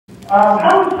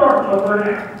How is Sergeant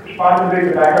Clifford responding to being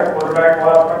the backup quarterback the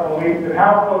last couple of weeks, and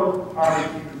how close are you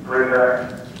to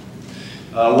Brady?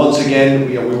 Once again,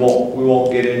 we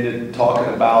won't get into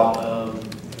talking about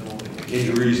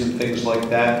injuries and things like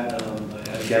that.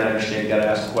 Again, I understand you got to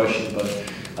ask the question,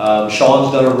 but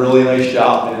Sean's done a really nice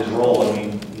job in his role. I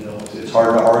mean, it's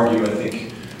hard to argue. I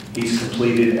think he's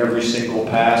completed every single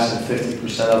pass and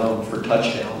 50% of them for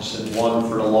touchdowns, and one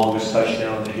for the longest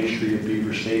touchdown in the history of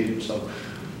Beaver Stadium. So,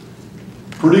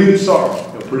 pretty good start.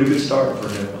 Pretty good start for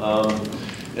him.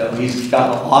 He's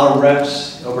gotten a lot of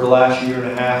reps over the last year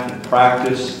and a half in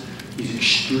practice. He's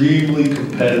extremely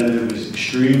competitive. He's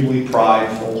extremely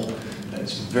prideful.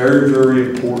 It's very, very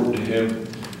important to him.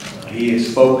 He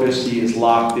is focused. He is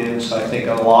locked in. So I think in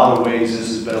a lot of ways this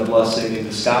has been a blessing in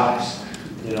disguise.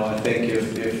 I think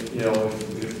if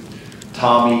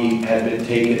Tommy had been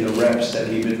taking the reps that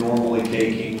he'd been normally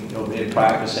taking in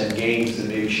practice and games, then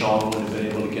maybe Sean would have been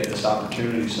able to get this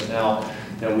opportunity. So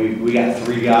now we got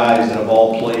three guys that have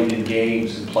all played in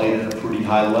games and played at a pretty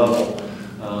high level.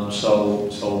 I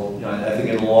think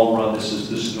in the long run this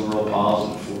is a real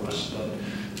positive for us. But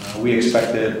we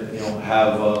expect to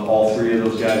have all three of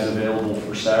those guys available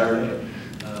for Saturday.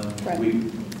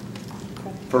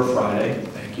 For Friday.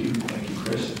 Thank you,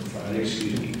 Chris. Friday,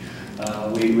 excuse me.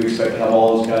 We expect to have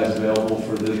all those guys available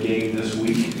for the game this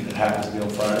week. It happens to be on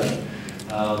Friday.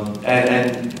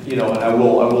 And I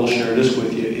will share this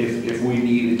with you. If we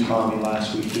needed Tommy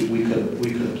last week, we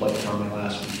could have played Tommy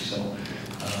last week. So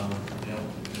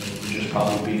we're just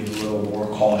probably being a little more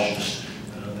cautious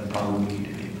than probably we need to